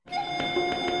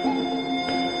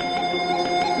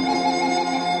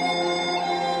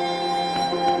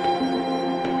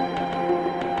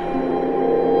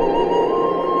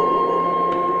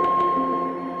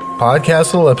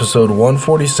PodCastle Episode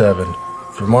 147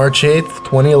 for March 8th,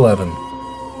 2011.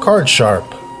 Card Sharp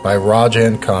by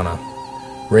Rajan Khanna.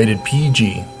 Rated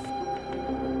PG.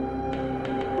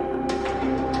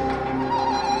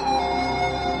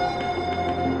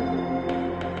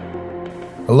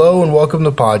 Hello and welcome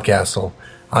to PodCastle.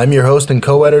 I'm your host and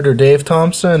co-editor Dave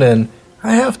Thompson, and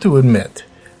I have to admit,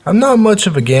 I'm not much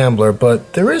of a gambler,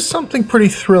 but there is something pretty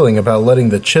thrilling about letting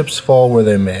the chips fall where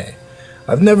they may.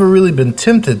 I've never really been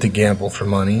tempted to gamble for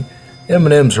money.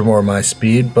 M&Ms are more my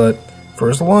speed, but for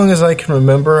as long as I can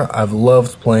remember, I've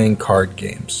loved playing card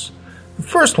games. The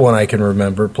first one I can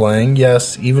remember playing,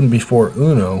 yes, even before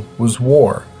Uno, was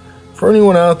War. For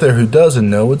anyone out there who doesn't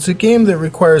know, it's a game that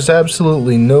requires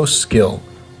absolutely no skill,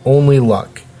 only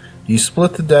luck. You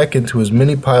split the deck into as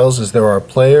many piles as there are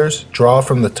players, draw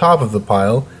from the top of the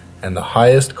pile, and the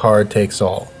highest card takes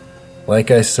all.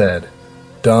 Like I said,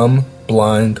 dumb,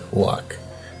 blind luck.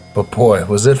 But boy,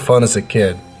 was it fun as a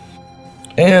kid.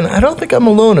 And I don't think I'm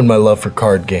alone in my love for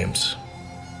card games.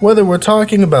 Whether we're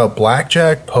talking about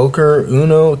blackjack, poker,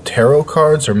 Uno, tarot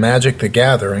cards, or Magic the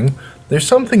Gathering, there's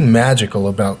something magical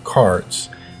about cards.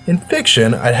 In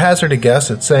fiction, I'd hazard a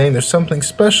guess at saying there's something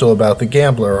special about the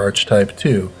gambler archetype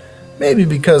too. Maybe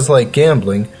because, like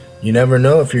gambling, you never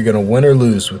know if you're going to win or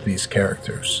lose with these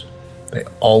characters. They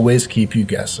always keep you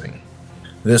guessing.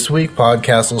 This week,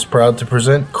 PodCastle is proud to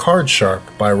present Card Sharp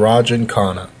by Rajan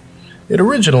Khanna. It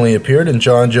originally appeared in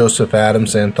John Joseph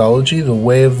Adams' anthology, The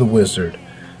Way of the Wizard.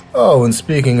 Oh, and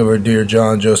speaking of our dear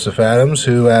John Joseph Adams,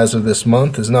 who as of this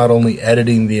month is not only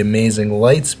editing the amazing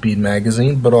Lightspeed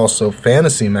magazine, but also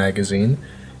Fantasy magazine,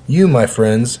 you, my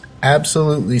friends,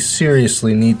 absolutely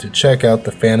seriously need to check out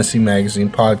the Fantasy magazine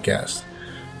podcast.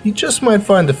 You just might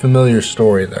find a familiar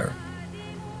story there.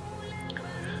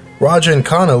 Rajan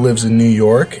Khanna lives in New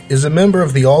York, is a member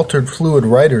of the Altered Fluid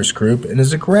Writers Group, and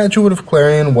is a graduate of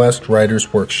Clarion West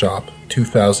Writers Workshop,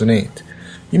 2008.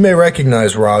 You may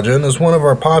recognize Rajan as one of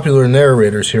our popular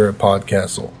narrators here at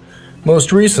PodCastle.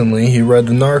 Most recently, he read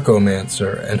The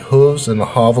Narcomancer and Hooves and the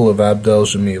Hovel of Abdel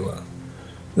Jamila.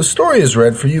 The story is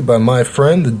read for you by my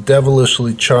friend, the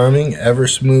devilishly charming,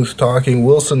 ever-smooth-talking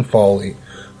Wilson Foley,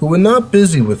 who, when not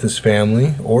busy with his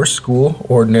family, or school,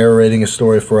 or narrating a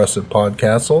story for us at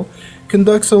PodCastle,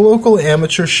 conducts a local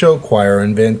amateur show choir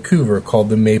in Vancouver called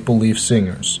the Maple Leaf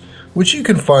Singers, which you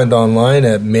can find online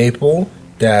at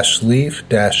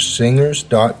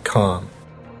maple-leaf-singers.com.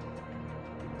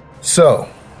 So,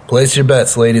 place your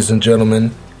bets, ladies and gentlemen.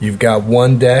 You've got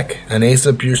one deck, an ace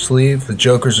up your sleeve, the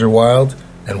jokers are wild,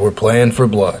 and we're playing for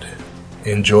blood.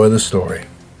 Enjoy the story.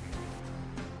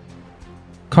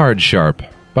 Card Sharp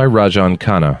by Rajan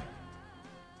Khanna.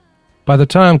 By the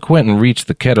time Quentin reached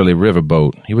the Ketterley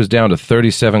riverboat, he was down to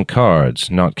 37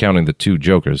 cards, not counting the 2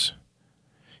 jokers.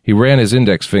 He ran his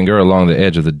index finger along the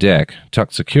edge of the deck,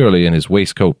 tucked securely in his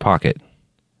waistcoat pocket.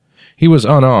 He was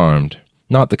unarmed,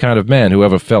 not the kind of man who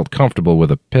ever felt comfortable with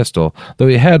a pistol, though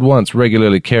he had once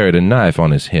regularly carried a knife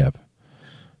on his hip.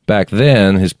 Back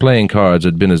then, his playing cards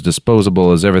had been as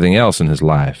disposable as everything else in his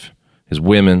life, his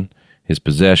women, his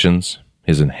possessions,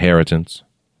 his inheritance.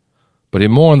 But he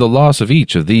mourned the loss of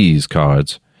each of these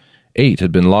cards. 8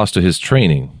 had been lost to his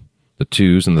training, the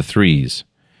 2s and the 3s.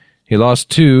 He lost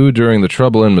 2 during the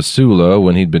trouble in Missoula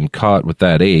when he'd been caught with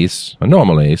that ace, a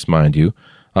normal ace, mind you,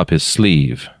 up his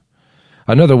sleeve.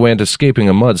 Another went escaping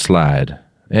a mudslide,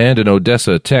 and in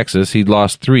Odessa, Texas, he'd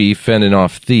lost 3 fending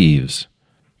off thieves.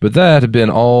 But that had been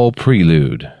all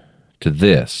prelude to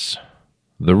this,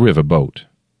 the riverboat.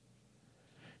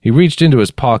 He reached into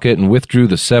his pocket and withdrew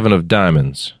the 7 of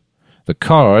diamonds. The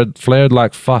card flared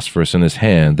like phosphorus in his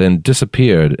hand, then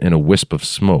disappeared in a wisp of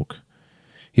smoke.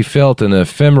 He felt an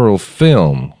ephemeral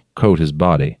film coat his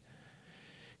body.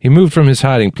 He moved from his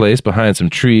hiding place behind some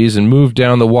trees and moved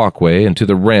down the walkway and to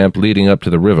the ramp leading up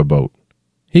to the riverboat.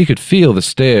 He could feel the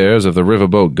stares of the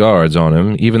riverboat guards on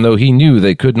him, even though he knew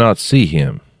they could not see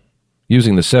him.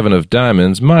 Using the 7 of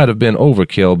diamonds might have been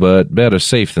overkill, but better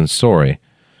safe than sorry.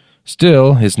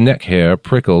 Still, his neck hair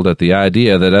prickled at the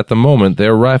idea that at the moment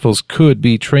their rifles could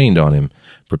be trained on him,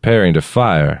 preparing to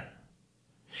fire.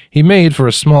 He made for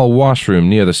a small washroom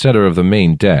near the center of the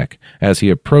main deck. As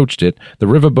he approached it, the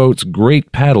riverboat's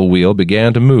great paddle wheel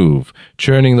began to move,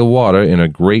 churning the water in a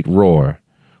great roar.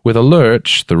 With a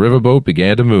lurch, the riverboat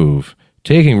began to move,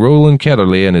 taking Roland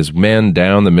Ketterley and his men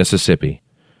down the Mississippi.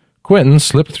 Quentin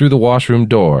slipped through the washroom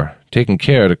door, taking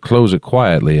care to close it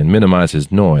quietly and minimize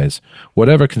his noise.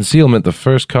 Whatever concealment the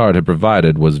first card had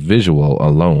provided was visual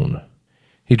alone.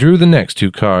 He drew the next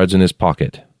 2 cards in his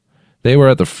pocket. They were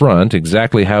at the front,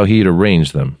 exactly how he had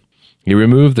arranged them. He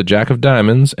removed the Jack of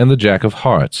Diamonds and the Jack of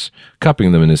Hearts,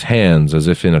 cupping them in his hands as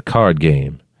if in a card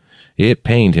game. It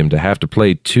pained him to have to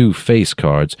play 2 face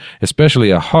cards, especially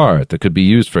a heart that could be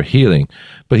used for healing,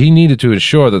 but he needed to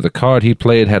ensure that the card he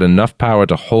played had enough power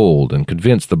to hold and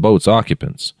convince the boat's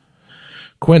occupants.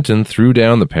 Quentin threw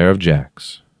down the pair of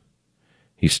jacks.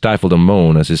 He stifled a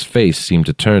moan as his face seemed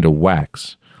to turn to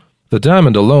wax. The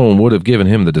diamond alone would have given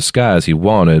him the disguise he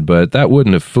wanted, but that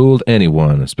wouldn't have fooled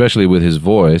anyone, especially with his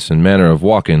voice and manner of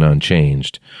walking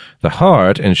unchanged. The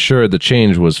heart ensured the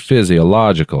change was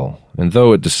physiological, and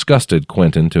though it disgusted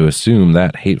Quentin to assume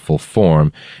that hateful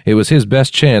form, it was his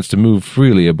best chance to move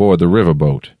freely aboard the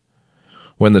riverboat.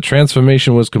 When the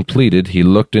transformation was completed, he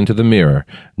looked into the mirror,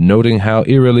 noting how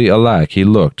eerily alike he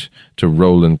looked to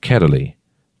Roland Ketterly,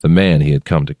 the man he had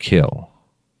come to kill.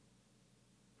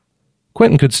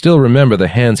 Quentin could still remember the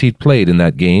hands he'd played in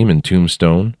that game in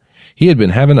Tombstone. He had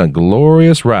been having a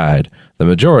glorious ride, the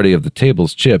majority of the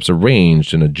table's chips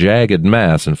arranged in a jagged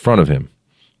mass in front of him.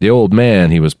 The old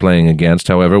man he was playing against,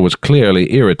 however, was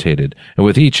clearly irritated, and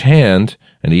with each hand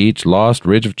and each lost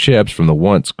ridge of chips from the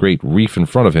once great reef in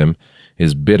front of him,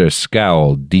 his bitter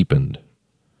scowl deepened.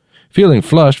 Feeling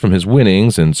flushed from his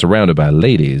winnings and surrounded by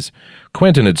ladies,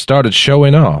 Quentin had started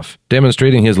showing off,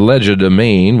 demonstrating his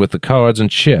legerdemain with the cards and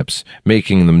chips,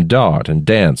 making them dart and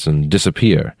dance and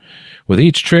disappear. With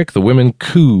each trick, the women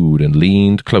cooed and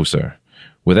leaned closer.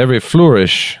 With every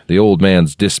flourish, the old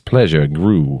man's displeasure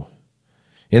grew.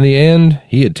 In the end,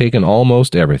 he had taken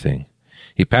almost everything.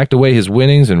 He packed away his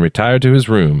winnings and retired to his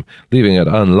room, leaving it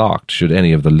unlocked should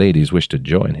any of the ladies wish to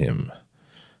join him.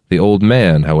 The old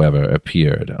man, however,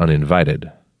 appeared uninvited.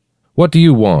 "What do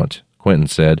you want?" Quentin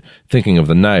said, thinking of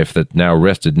the knife that now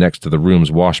rested next to the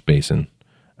room's wash basin.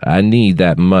 "I need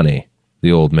that money,"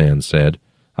 the old man said.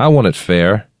 "I want it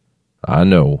fair." "I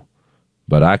know,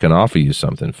 but I can offer you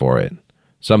something for it.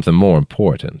 Something more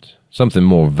important, something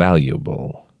more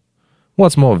valuable."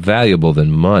 "What's more valuable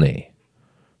than money?"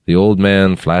 The old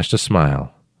man flashed a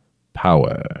smile.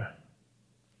 "Power."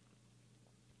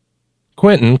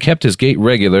 Quentin kept his gait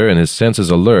regular and his senses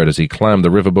alert as he climbed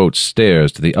the riverboat's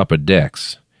stairs to the upper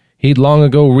decks. He'd long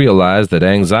ago realized that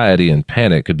anxiety and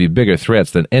panic could be bigger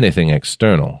threats than anything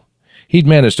external. He'd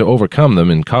managed to overcome them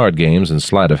in card games and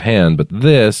sleight of hand, but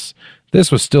this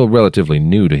was still relatively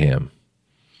new to him.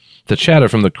 The chatter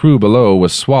from the crew below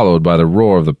was swallowed by the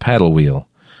roar of the paddle wheel.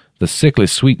 The sickly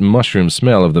sweet mushroom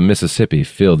smell of the Mississippi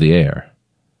filled the air.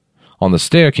 On the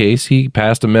staircase, he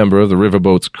passed a member of the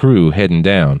riverboat's crew heading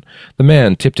down. The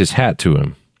man tipped his hat to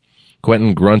him.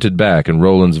 Quentin grunted back in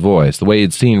Roland's voice, the way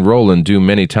he'd seen Roland do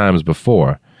many times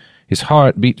before. His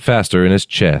heart beat faster in his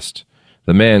chest.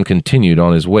 The man continued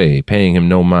on his way, paying him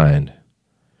no mind.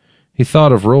 He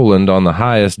thought of Roland on the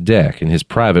highest deck in his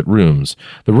private rooms.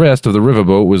 The rest of the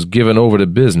riverboat was given over to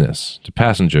business, to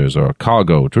passengers or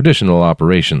cargo, traditional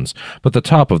operations. But the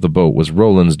top of the boat was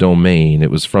Roland's domain. It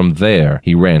was from there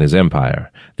he ran his empire,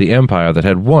 the empire that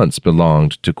had once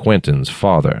belonged to Quentin's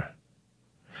father.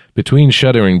 Between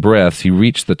shuddering breaths, he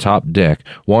reached the top deck,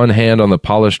 one hand on the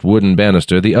polished wooden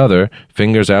banister, the other,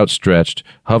 fingers outstretched,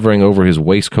 hovering over his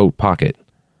waistcoat pocket.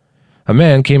 A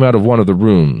man came out of one of the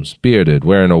rooms, bearded,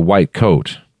 wearing a white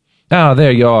coat. "Ah,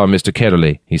 there you are, Mr.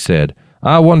 Ketterly," he said.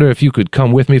 "I wonder if you could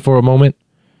come with me for a moment?"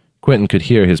 Quentin could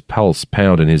hear his pulse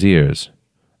pound in his ears.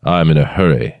 "I'm in a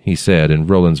hurry," he said in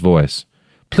Roland's voice.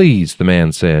 "Please," the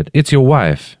man said, "it's your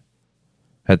wife."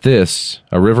 At this,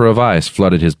 a river of ice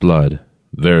flooded his blood.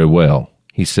 "Very well,"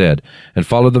 he said, and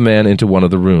followed the man into one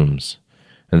of the rooms.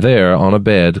 And there, on a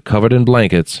bed, covered in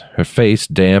blankets, her face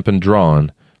damp and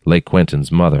drawn, lay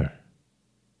Quentin's mother.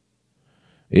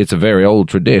 "It's a very old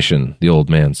tradition," the old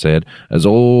man said, "as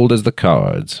old as the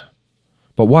cards."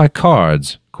 "But why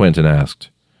cards?" Quentin asked.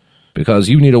 "Because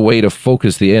you need a way to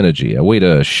focus the energy, a way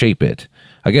to shape it.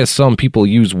 I guess some people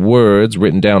use words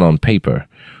written down on paper.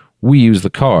 We use the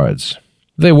cards.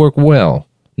 They work well.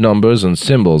 Numbers and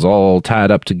symbols all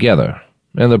tied up together.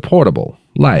 And they're portable,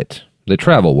 light. They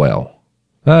travel well."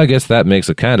 "I guess that makes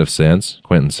a kind of sense,"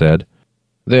 Quentin said.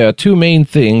 "There are 2 main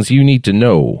things you need to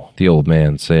know," the old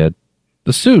man said.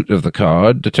 "The suit of the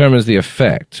card determines the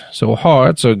effect, so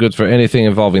hearts are good for anything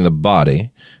involving the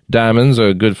body, diamonds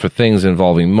are good for things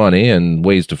involving money and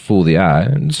ways to fool the eye,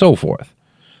 and so forth.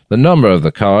 The number of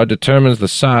the card determines the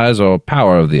size or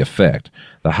power of the effect.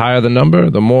 The higher the number,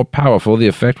 the more powerful the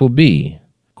effect will be."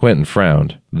 Quentin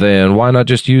frowned. "Then why not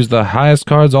just use the highest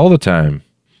cards all the time?"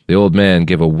 The old man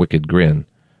gave a wicked grin.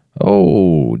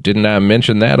 "Oh, didn't I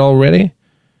mention that already?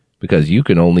 Because you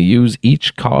can only use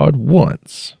each card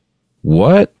once."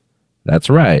 "What?" "That's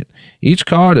right. Each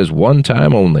card is one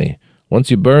time only.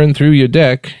 Once you burn through your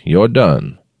deck, you're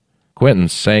done." Quentin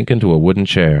sank into a wooden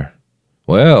chair.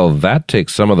 "Well, that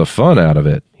takes some of the fun out of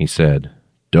it," he said.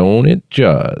 Don't it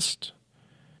just?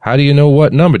 How do you know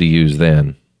what number to use,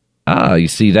 then? Ah, you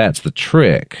see, that's the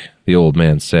trick, the old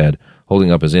man said,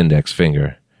 holding up his index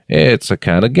finger. It's a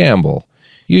kind of gamble.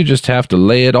 You just have to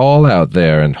lay it all out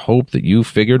there and hope that you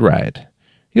figured right.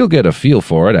 You'll get a feel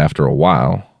for it after a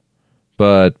while.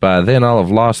 But by then I'll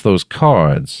have lost those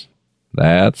cards.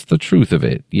 That's the truth of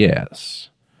it, yes.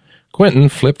 Quentin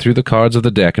flipped through the cards of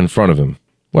the deck in front of him.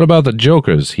 What about the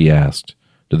jokers, he asked.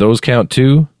 Do those count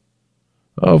too?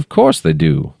 Of course they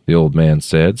do, the old man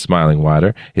said, smiling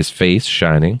wider, his face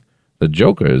shining. The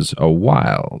jokers are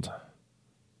wild.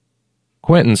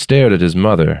 Quentin stared at his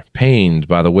mother, pained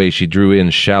by the way she drew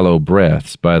in shallow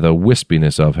breaths, by the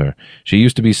wispiness of her. She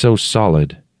used to be so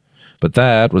solid. But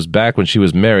that was back when she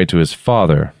was married to his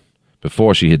father,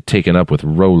 before she had taken up with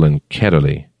Roland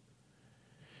Ketterly.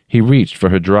 He reached for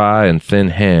her dry and thin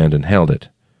hand and held it.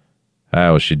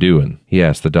 How is she doing? He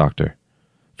asked the doctor.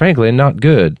 Frankly, not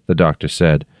good, the doctor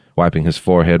said, wiping his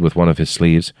forehead with one of his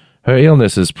sleeves. Her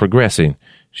illness is progressing.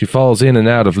 She falls in and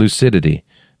out of lucidity.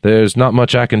 There's not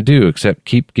much I can do except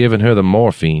keep giving her the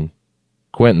morphine.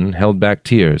 Quentin held back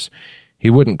tears. He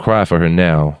wouldn't cry for her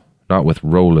now, not with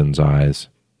Roland's eyes.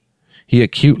 He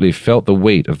acutely felt the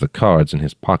weight of the cards in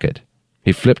his pocket.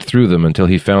 He flipped through them until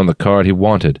he found the card he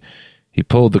wanted. He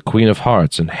pulled the Queen of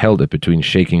Hearts and held it between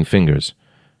shaking fingers.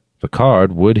 The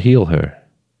card would heal her.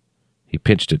 He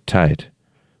pinched it tight.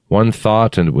 One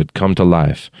thought and it would come to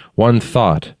life. One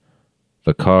thought.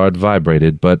 The card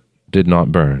vibrated but did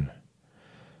not burn.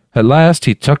 At last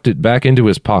he tucked it back into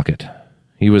his pocket.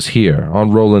 He was here,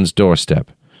 on Roland's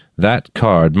doorstep. That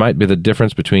card might be the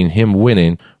difference between him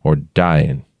winning or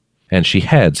dying. And she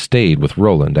had stayed with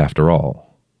Roland after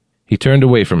all. He turned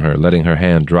away from her, letting her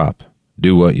hand drop.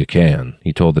 Do what you can,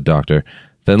 he told the doctor,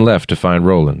 then left to find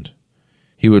Roland.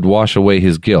 He would wash away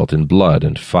his guilt in blood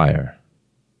and fire.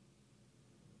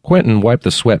 Quentin wiped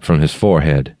the sweat from his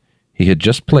forehead. He had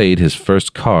just played his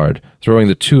first card, throwing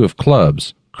the 2 of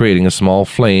clubs, creating a small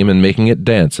flame and making it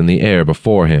dance in the air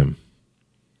before him.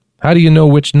 How do you know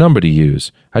which number to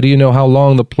use? How do you know how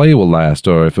long the play will last,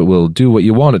 or if it will do what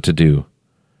you want it to do?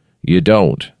 You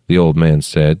don't, the old man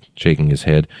said, shaking his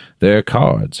head. They're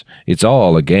cards. It's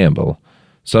all a gamble.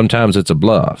 Sometimes it's a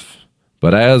bluff.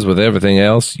 But as with everything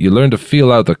else, you learn to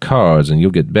feel out the cards and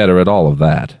you'll get better at all of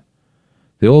that.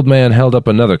 The old man held up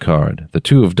another card, the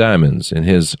 2 of diamonds, in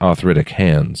his arthritic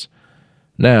hands.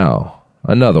 Now,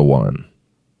 another one.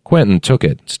 Quentin took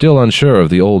it, still unsure of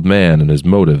the old man and his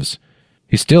motives.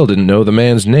 He still didn't know the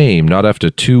man's name, not after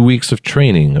 2 weeks of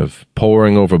training, of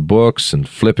poring over books and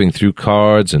flipping through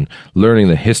cards and learning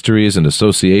the histories and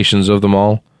associations of them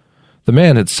all. The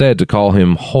man had said to call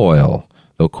him Hoyle,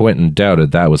 though Quentin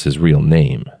doubted that was his real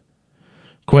name.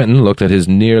 Quentin looked at his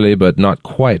nearly but not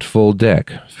quite full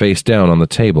deck, face down on the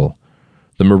table.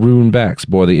 The maroon backs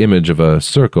bore the image of a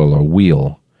circle or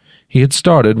wheel. He had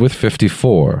started with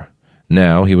 54.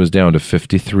 Now he was down to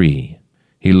 53.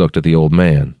 He looked at the old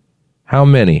man. How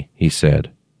many? He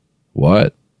said.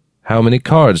 What? How many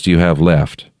cards do you have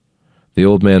left? The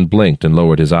old man blinked and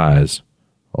lowered his eyes.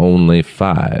 Only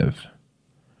 5.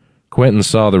 Quentin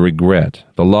saw the regret,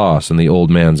 the loss in the old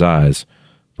man's eyes,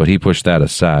 but he pushed that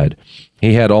aside.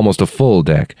 He had almost a full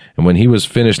deck, and when he was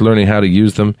finished learning how to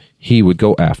use them, he would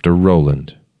go after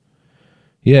Roland.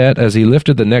 Yet, as he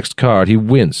lifted the next card, he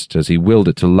winced as he willed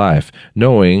it to life,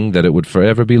 knowing that it would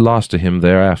forever be lost to him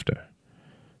thereafter.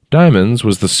 Diamonds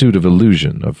was the suit of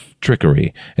illusion, of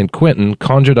trickery, and Quentin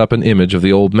conjured up an image of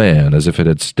the old man as if it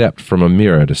had stepped from a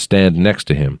mirror to stand next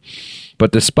to him.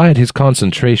 But despite his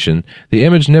concentration, the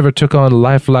image never took on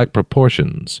lifelike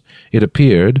proportions. It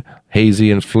appeared, hazy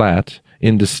and flat,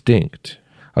 indistinct,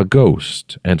 a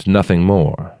ghost and nothing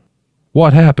more.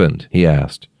 What happened? He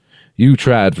asked. You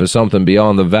tried for something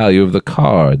beyond the value of the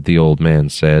card, the old man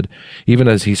said. Even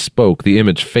as he spoke, the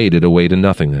image faded away to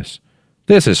nothingness.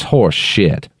 This is horse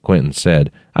shit, Quentin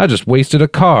said. I just wasted a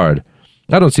card.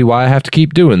 I don't see why I have to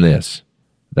keep doing this.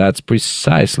 That's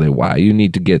precisely why you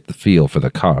need to get the feel for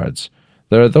the cards.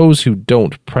 There are those who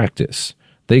don't practice.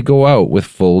 They go out with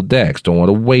full decks, don't want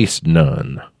to waste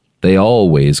none. They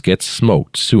always get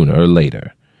smoked sooner or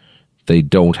later. They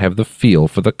don't have the feel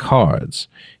for the cards.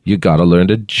 You gotta learn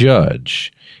to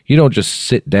judge. You don't just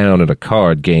sit down at a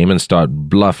card game and start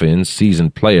bluffing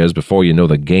seasoned players before you know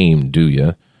the game, do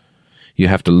you? You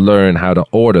have to learn how to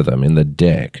order them in the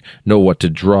deck, know what to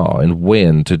draw and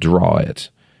when to draw it.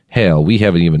 Hell, we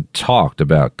haven't even talked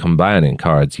about combining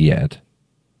cards yet.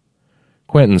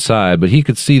 Quentin sighed, but he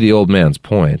could see the old man's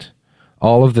point.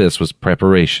 All of this was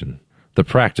preparation. The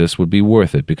practice would be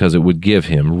worth it because it would give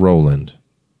him Roland.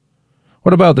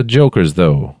 What about the jokers,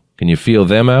 though? Can you feel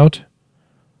them out?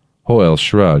 Hoyle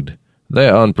shrugged.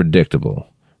 They're unpredictable.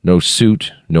 No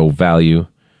suit, no value.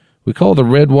 We call the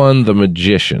red one the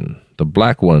magician, the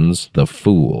black ones the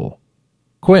fool.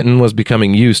 Quentin was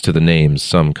becoming used to the names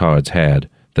some cards had.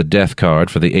 The death card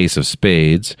for the ace of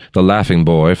spades, the laughing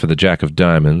boy for the jack of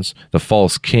diamonds, the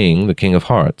false king, the king of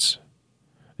hearts.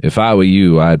 If I were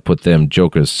you, I'd put them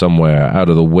jokers somewhere out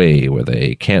of the way where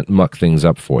they can't muck things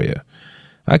up for you.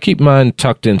 I keep mine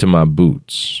tucked into my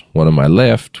boots, one on my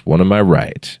left, one on my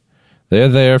right. They're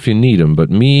there if you need 'em, but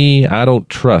me, I don't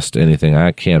trust anything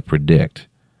I can't predict.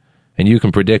 And you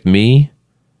can predict me?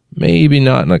 Maybe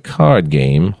not in a card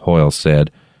game, Hoyle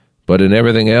said, but in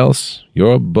everything else,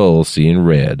 you're a bull seeing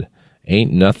red.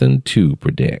 Ain't nothing to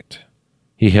predict.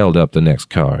 He held up the next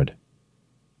card.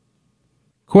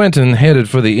 Quentin headed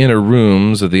for the inner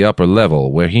rooms of the upper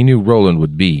level, where he knew Roland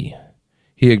would be.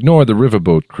 He ignored the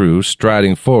riverboat crew,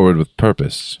 striding forward with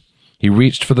purpose. He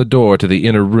reached for the door to the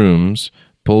inner rooms,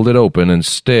 pulled it open, and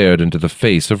stared into the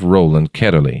face of Roland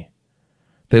Ketterly.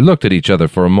 They looked at each other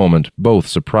for a moment, both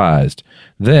surprised.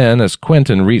 Then, as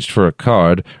Quentin reached for a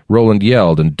card, Roland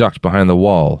yelled and ducked behind the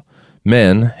wall.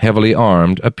 Men, heavily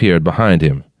armed, appeared behind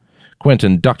him.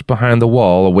 Quentin ducked behind the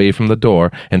wall, away from the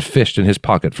door, and fished in his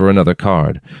pocket for another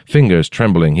card. Fingers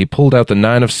trembling, he pulled out the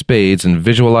 9 of spades and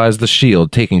visualized the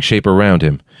shield taking shape around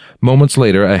him. Moments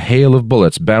later, a hail of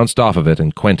bullets bounced off of it,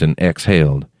 and Quentin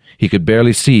exhaled. He could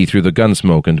barely see through the gun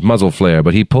smoke and muzzle flare,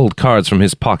 but he pulled cards from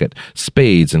his pocket,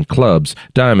 spades and clubs,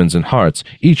 diamonds and hearts,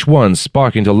 each one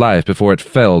sparking to life before it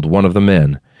felled one of the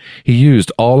men. He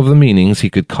used all of the meanings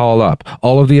he could call up,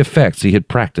 all of the effects he had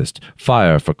practiced: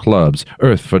 fire for clubs,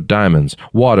 earth for diamonds,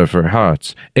 water for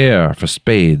hearts, air for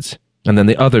spades. And then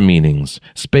the other meanings: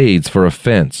 spades for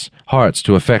offense, hearts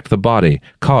to affect the body,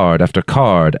 card after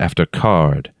card after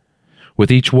card.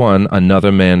 With each one,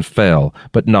 another man fell,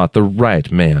 but not the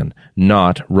right man,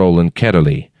 not Roland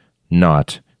Ketterly,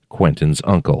 not Quentin's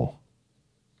uncle.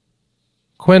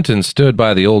 Quentin stood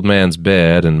by the old man's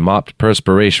bed and mopped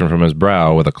perspiration from his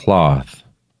brow with a cloth.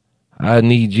 "I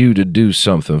need you to do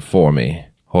something for me,"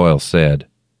 Hoyle said.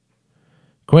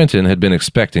 Quentin had been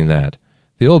expecting that.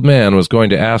 The old man was going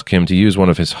to ask him to use one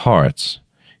of his hearts.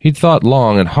 He'd thought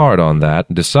long and hard on that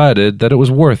and decided that it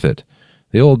was worth it.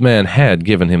 The old man had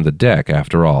given him the deck,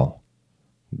 after all.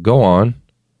 "Go on."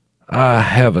 "I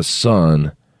have a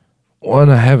son, one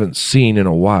I haven't seen in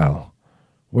a while.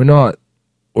 We're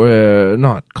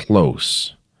not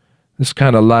close. This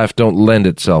kind of life don't lend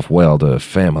itself well to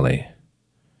family."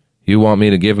 "You want me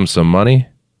to give him some money?"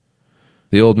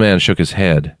 The old man shook his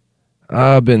head.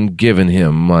 "I've been giving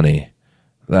him money.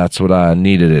 That's what I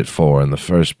needed it for in the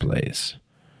first place.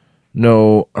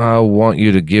 No, I want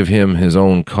you to give him his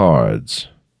own cards."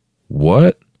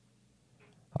 "What?"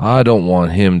 "I don't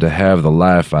want him to have the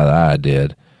life that I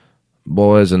did.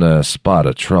 Boy's in a spot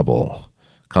of trouble.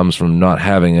 Comes from not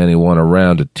having anyone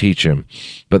around to teach him,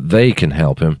 but they can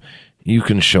help him. You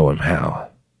can show him how."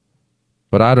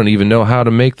 "But I don't even know how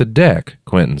to make the deck,"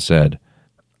 Quentin said.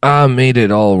 "I made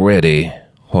it already,"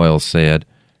 Hoyle said.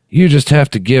 "You just have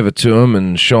to give it to him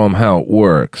and show him how it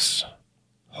works."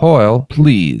 "Hoyle,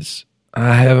 please.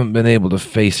 I haven't been able to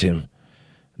face him.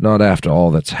 Not after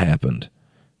all that's happened.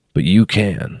 But you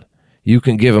can. You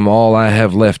can give him all I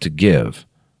have left to give.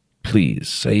 Please,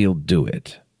 say you'll do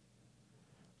it."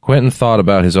 Quentin thought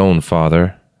about his own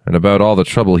father, and about all the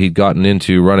trouble he'd gotten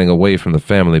into running away from the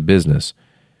family business.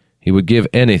 He would give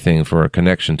anything for a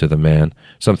connection to the man,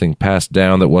 something passed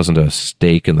down that wasn't a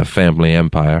stake in the family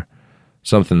empire,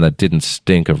 something that didn't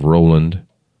stink of Roland.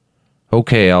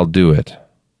 "Okay, I'll do it.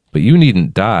 But you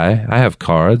needn't die. I have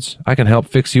cards. I can help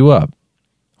fix you up."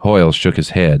 Hoyle shook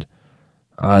his head.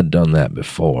 "I'd done that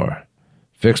before.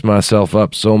 Fixed myself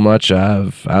up so much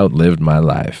I've outlived my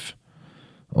life.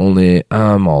 Only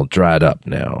I'm all dried up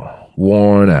now,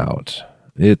 worn out.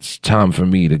 It's time for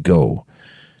me to go.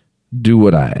 Do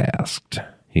what I asked,"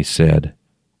 he said.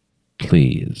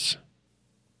 "Please."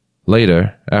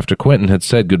 Later, after Quentin had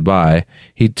said goodbye,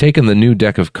 he'd taken the new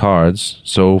deck of cards,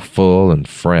 so full and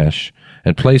fresh,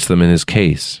 and placed them in his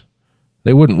case.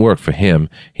 They wouldn't work for him,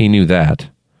 he knew that,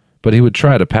 but he would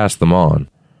try to pass them on.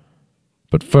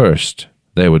 But first,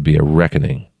 there would be a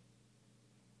reckoning.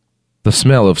 The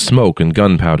smell of smoke and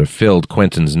gunpowder filled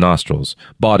Quentin's nostrils.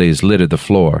 Bodies littered the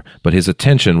floor, but his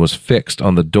attention was fixed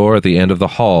on the door at the end of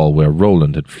the hall where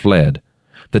Roland had fled.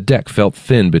 The deck felt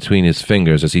thin between his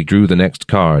fingers as he drew the next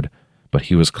card, but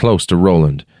he was close to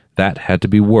Roland. That had to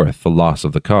be worth the loss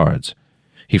of the cards.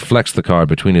 He flexed the card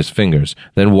between his fingers,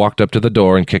 then walked up to the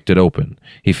door and kicked it open.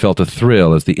 He felt a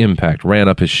thrill as the impact ran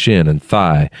up his shin and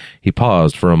thigh. He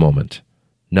paused for a moment.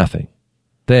 Nothing.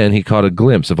 Then he caught a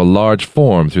glimpse of a large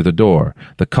form through the door.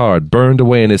 The card burned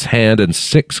away in his hand, and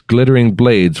 6 glittering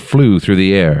blades flew through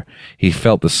the air. He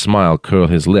felt the smile curl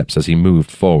his lips as he moved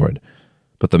forward.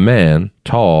 But the man,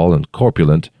 tall and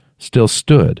corpulent, still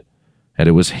stood, and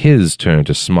it was his turn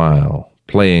to smile,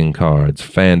 playing cards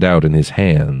fanned out in his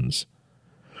hands.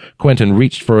 Quentin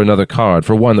reached for another card,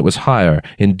 for one that was higher.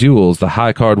 In duels, the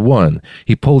high card won.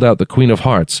 He pulled out the Queen of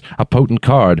Hearts, a potent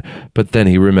card, but then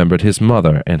he remembered his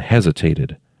mother and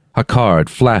hesitated. A card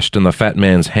flashed in the fat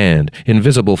man's hand.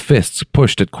 Invisible fists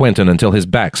pushed at Quentin until his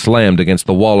back slammed against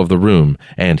the wall of the room,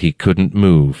 and he couldn't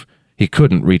move. He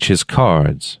couldn't reach his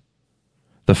cards.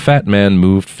 The fat man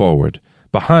moved forward.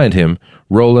 Behind him,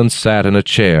 Roland sat in a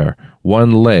chair,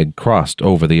 one leg crossed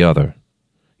over the other.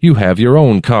 "You have your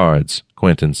own cards,"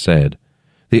 Quentin said.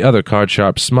 The other Card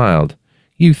Sharp smiled.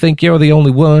 "You think you're the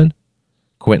only one?"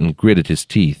 Quentin gritted his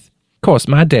teeth. "Course,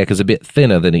 my deck is a bit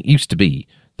thinner than it used to be,"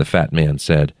 the fat man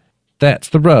said. "That's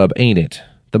the rub, ain't it?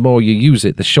 The more you use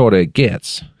it, the shorter it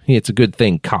gets. It's a good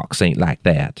thing Cox ain't like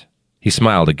that." He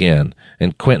smiled again,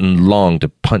 and Quentin longed to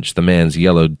punch the man's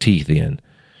yellowed teeth in.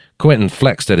 Quentin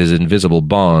flexed at his invisible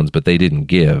bonds, but they didn't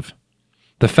give.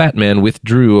 The fat man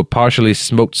withdrew a partially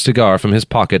smoked cigar from his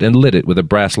pocket and lit it with a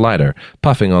brass lighter,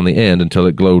 puffing on the end until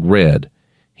it glowed red.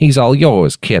 "He's all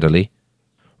yours, Ketterly."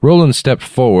 Roland stepped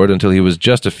forward until he was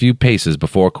just a few paces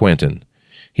before Quentin.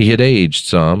 He had aged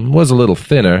some, was a little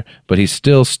thinner, but he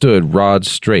still stood rod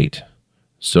straight.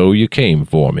 "So you came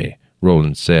for me,"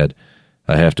 Roland said.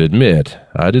 "I have to admit,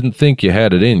 I didn't think you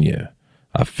had it in you.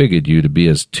 I figured you to be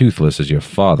as toothless as your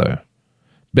father.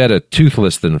 Better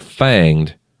toothless than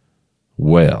fanged."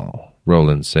 "Well,"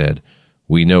 Roland said,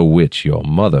 "we know which your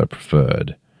mother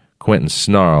preferred." Quentin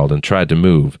snarled and tried to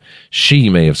move. "She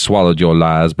may have swallowed your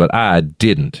lies, but I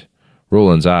didn't."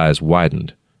 Roland's eyes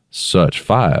widened. "Such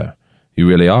fire. You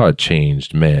really are a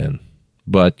changed man.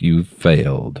 But you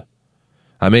failed."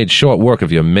 "I made short work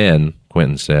of your men,"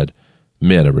 Quentin said.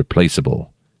 "Men are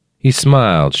replaceable." He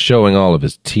smiled, showing all of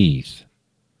his teeth.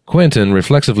 Quentin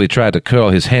reflexively tried to curl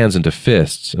his hands into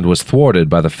fists and was thwarted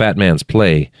by the fat man's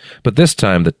play, but this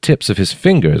time the tips of his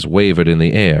fingers wavered in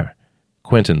the air.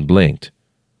 Quentin blinked.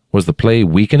 Was the play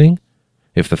weakening?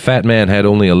 If the fat man had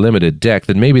only a limited deck,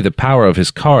 then maybe the power of his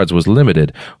cards was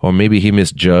limited, or maybe he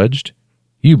misjudged.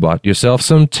 "You bought yourself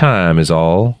some time, is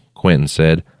all," Quentin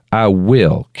said. "I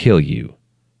will kill you."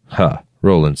 "Ha,"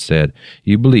 Roland said.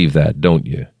 "You believe that, don't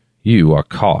you? You are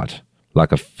caught,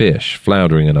 like a fish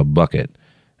floundering in a bucket,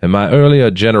 and my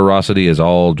earlier generosity is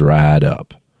all dried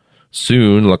up.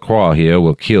 Soon Lacroix here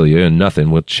will kill you, and nothing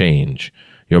will change.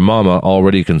 Your mama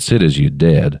already considers you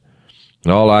dead.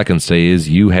 All I can say is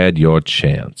you had your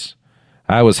chance.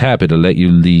 I was happy to let you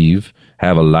leave,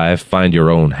 have a life, find your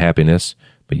own happiness,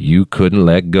 but you couldn't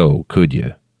let go, could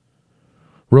you?"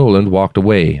 Roland walked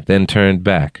away, then turned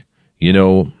back. "You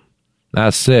know, I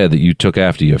said that you took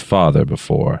after your father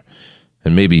before,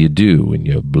 and maybe you do when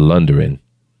you're blundering.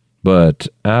 But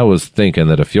I was thinking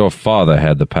that if your father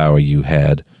had the power you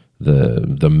had,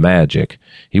 the magic,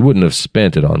 he wouldn't have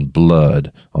spent it on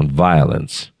blood, on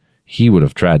violence. He would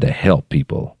have tried to help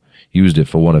people, used it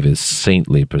for one of his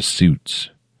saintly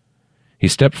pursuits." He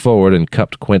stepped forward and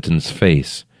cupped Quentin's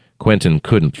face. Quentin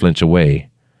couldn't flinch away.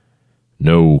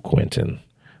 "No, Quentin.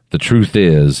 The truth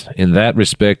is, in that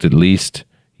respect at least,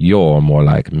 you're more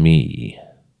like me."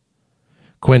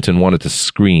 Quentin wanted to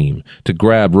scream, to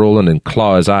grab Roland and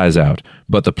claw his eyes out,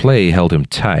 but the play held him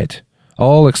tight,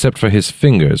 all except for his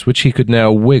fingers, which he could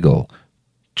now wiggle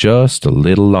just a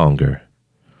little longer.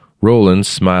 Roland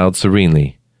smiled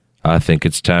serenely. "I think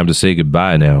it's time to say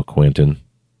goodbye now, Quentin."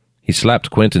 He slapped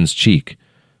Quentin's cheek.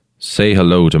 "Say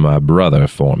hello to my brother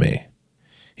for me."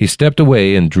 He stepped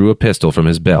away and drew a pistol from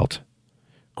his belt.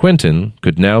 Quentin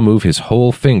could now move his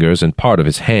whole fingers and part of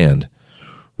his hand.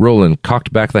 Roland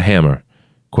cocked back the hammer.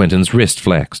 Quentin's wrist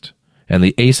flexed, and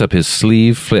the ace up his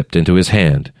sleeve flipped into his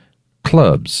hand.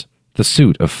 Clubs, the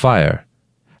suit of fire.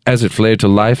 As it flared to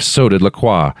life, so did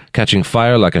Lacroix, catching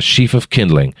fire like a sheaf of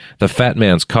kindling. The fat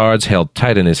man's cards, held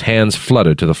tight in his hands,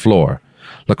 fluttered to the floor.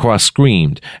 Lacroix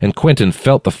screamed, and Quentin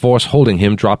felt the force holding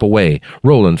him drop away.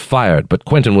 Roland fired, but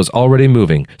Quentin was already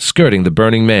moving, skirting the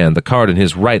burning man, the card in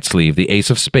his right sleeve, the ace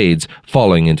of spades,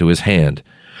 falling into his hand.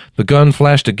 The gun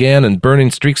flashed again, and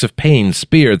burning streaks of pain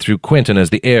speared through Quentin as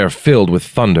the air filled with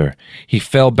thunder. He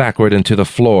fell backward into the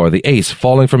floor, the ace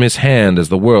falling from his hand as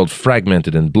the world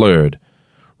fragmented and blurred.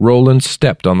 Roland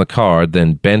stepped on the card,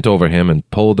 then bent over him and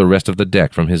pulled the rest of the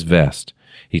deck from his vest.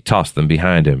 He tossed them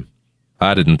behind him.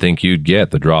 "I didn't think you'd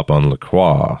get the drop on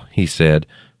Lacroix," he said,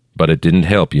 "but it didn't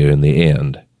help you in the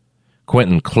end."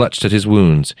 Quentin clutched at his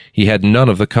wounds. He had none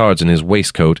of the cards in his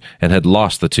waistcoat and had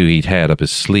lost the 2 he'd had up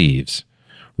his sleeves.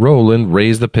 Roland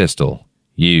raised the pistol.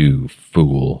 "You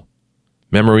fool."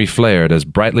 Memory flared as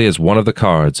brightly as one of the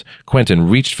cards. Quentin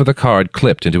reached for the card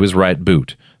clipped into his right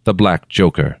boot. The black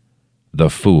joker. The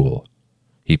fool.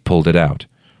 He pulled it out.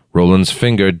 Roland's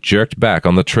finger jerked back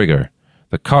on the trigger.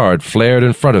 The card flared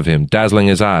in front of him, dazzling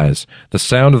his eyes. The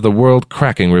sound of the world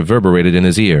cracking reverberated in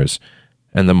his ears,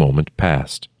 and the moment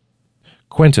passed.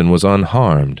 Quentin was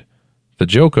unharmed. The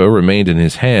joker remained in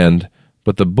his hand,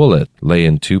 but the bullet lay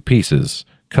in 2 pieces,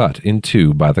 cut in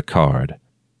 2 by the card.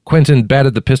 Quentin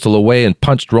batted the pistol away and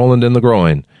punched Roland in the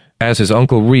groin. As his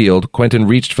uncle reeled, Quentin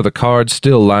reached for the card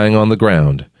still lying on the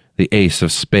ground, the ace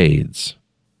of spades.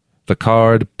 The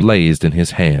card blazed in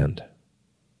his hand.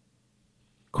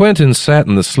 Quentin sat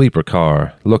in the sleeper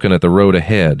car, looking at the road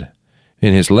ahead.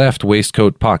 In his left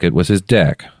waistcoat pocket was his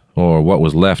deck, or what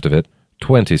was left of it,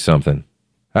 20-something.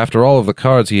 After all of the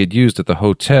cards he had used at the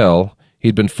hotel,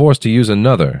 he'd been forced to use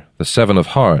another, the 7 of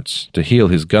hearts, to heal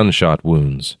his gunshot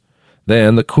wounds.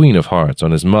 Then the Queen of Hearts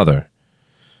on his mother.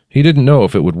 He didn't know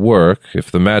if it would work, if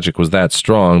the magic was that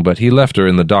strong, but he left her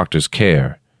in the doctor's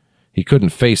care. He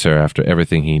couldn't face her after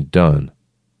everything he'd done.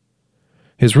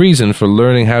 His reason for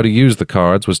learning how to use the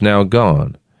cards was now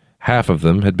gone. Half of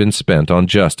them had been spent on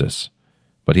justice,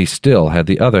 but he still had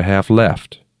the other half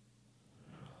left.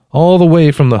 All the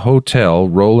way from the hotel,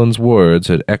 Roland's words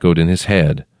had echoed in his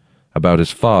head, about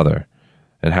his father,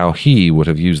 and how he would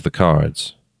have used the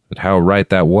cards, and how right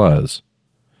that was.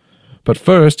 But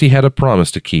first he had a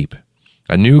promise to keep,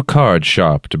 a new card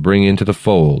sharp to bring into the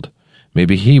fold.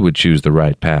 Maybe he would choose the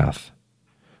right path.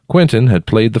 Quentin had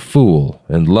played the fool,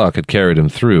 and luck had carried him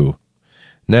through.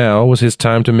 Now was his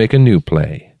time to make a new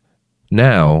play.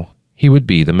 Now he would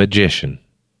be the magician.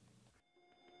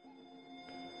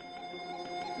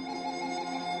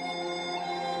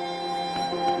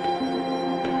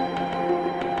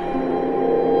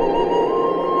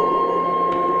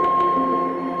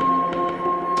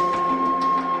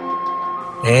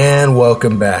 And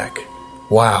welcome back.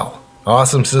 Wow,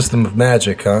 awesome system of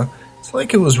magic, huh? It's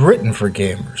like it was written for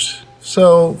gamers.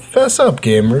 So, fess up,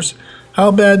 gamers. How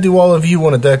bad do all of you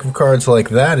want a deck of cards like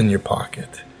that in your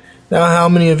pocket? Now, how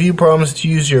many of you promise to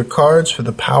use your cards for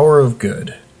the power of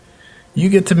good? You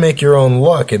get to make your own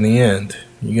luck in the end.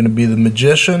 You're going to be the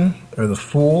magician, or the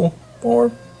fool,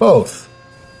 or both.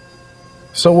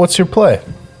 So what's your play?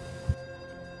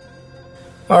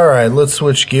 Alright, let's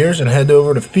switch gears and head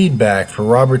over to feedback for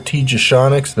Robert T.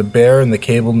 Jashonik's The Bear in the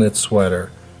Cable Knit Sweater,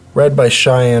 read by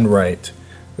Cheyenne Wright.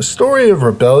 The story of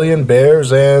rebellion,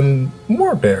 bears, and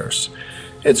more bears.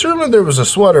 It's rumored there was a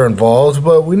sweater involved,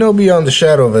 but we know beyond the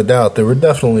shadow of a doubt there were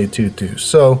definitely tutus.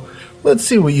 So, let's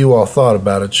see what you all thought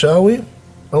about it, shall we?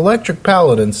 Electric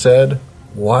Paladin said,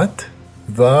 "What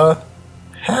the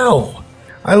hell?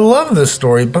 I love this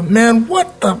story, but man,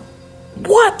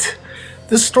 what?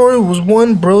 This story was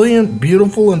one brilliant,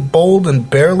 beautiful, and bold and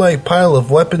bear-like pile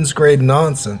of weapons-grade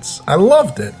nonsense. I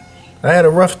loved it. I had a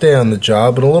rough day on the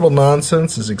job, and a little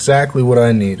nonsense is exactly what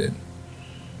I needed."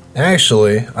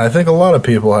 Actually, I think a lot of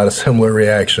people had a similar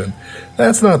reaction.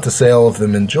 That's not to say all of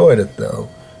them enjoyed it, though.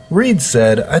 Reed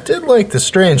said, "I did like the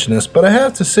strangeness, but I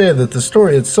have to say that the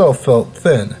story itself felt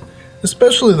thin.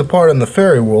 Especially the part in the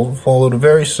fairy world followed a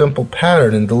very simple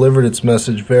pattern and delivered its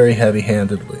message very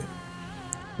heavy-handedly."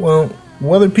 Well,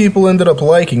 whether people ended up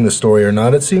liking the story or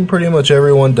not, it seemed pretty much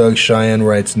everyone dug Cheyenne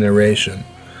Wright's narration.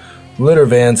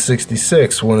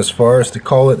 Littervan66 went as far as to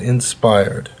call it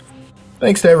inspired.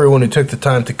 Thanks to everyone who took the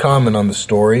time to comment on the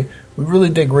story. We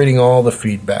really dig reading all the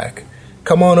feedback.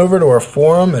 Come on over to our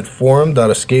forum at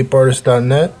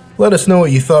forum.escapeartist.net. Let us know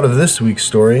what you thought of this week's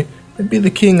story, and be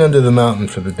the king under the mountain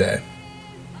for the day.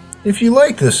 If you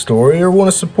like this story or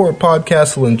want to support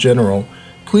PodCastle in general,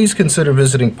 please consider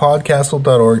visiting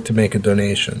PodCastle.org to make a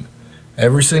donation.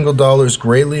 Every single dollar is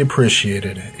greatly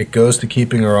appreciated. It goes to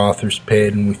keeping our authors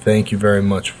paid, and we thank you very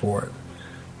much for it.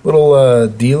 Little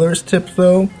dealer's tip,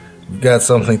 though. We've got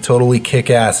something totally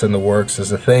kick-ass in the works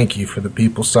as a thank you for the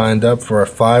people signed up for our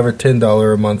 $5 or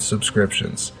 $10 a month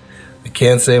subscriptions. I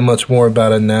can't say much more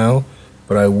about it now,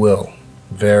 but I will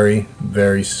very,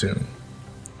 very soon.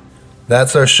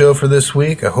 That's our show for this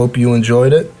week. I hope you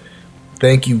enjoyed it.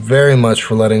 Thank you very much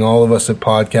for letting all of us at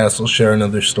PodCastle share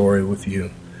another story with you.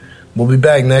 We'll be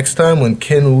back next time when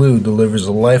Kin Lu delivers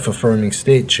a life-affirming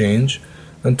state change.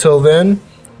 Until then,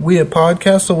 we at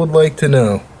PodCastle would like to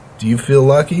know, do you feel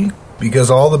lucky? Because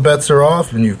all the bets are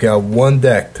off and you've got one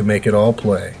deck to make it all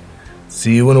play.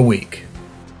 See you in a week.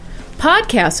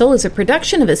 PodCastle is a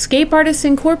production of Escape Artists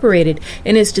Incorporated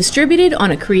and is distributed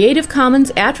on a Creative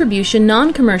Commons Attribution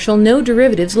Non-Commercial No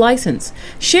Derivatives license.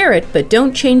 Share it, but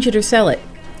don't change it or sell it.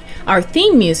 Our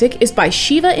theme music is by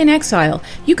Shiva in Exile.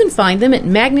 You can find them at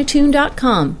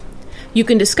magnatune.com. You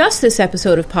can discuss this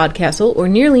episode of PodCastle or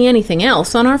nearly anything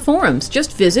else on our forums.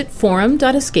 Just visit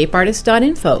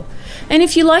forum.escapeartist.info. And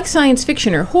if you like science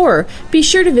fiction or horror, be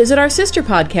sure to visit our sister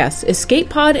podcasts, Escape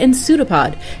Pod and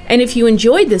Pseudopod. And if you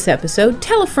enjoyed this episode,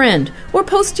 tell a friend, or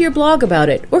post to your blog about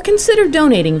it, or consider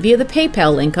donating via the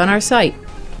PayPal link on our site.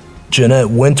 Jeanette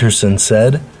Winterson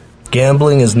said,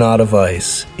 "Gambling is not a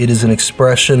vice. It is an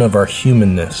expression of our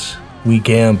humanness. We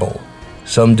gamble.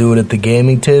 Some do it at the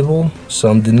gaming table,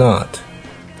 some do not.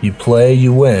 You play,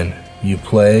 you win. You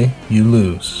play, you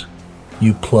lose.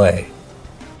 You play."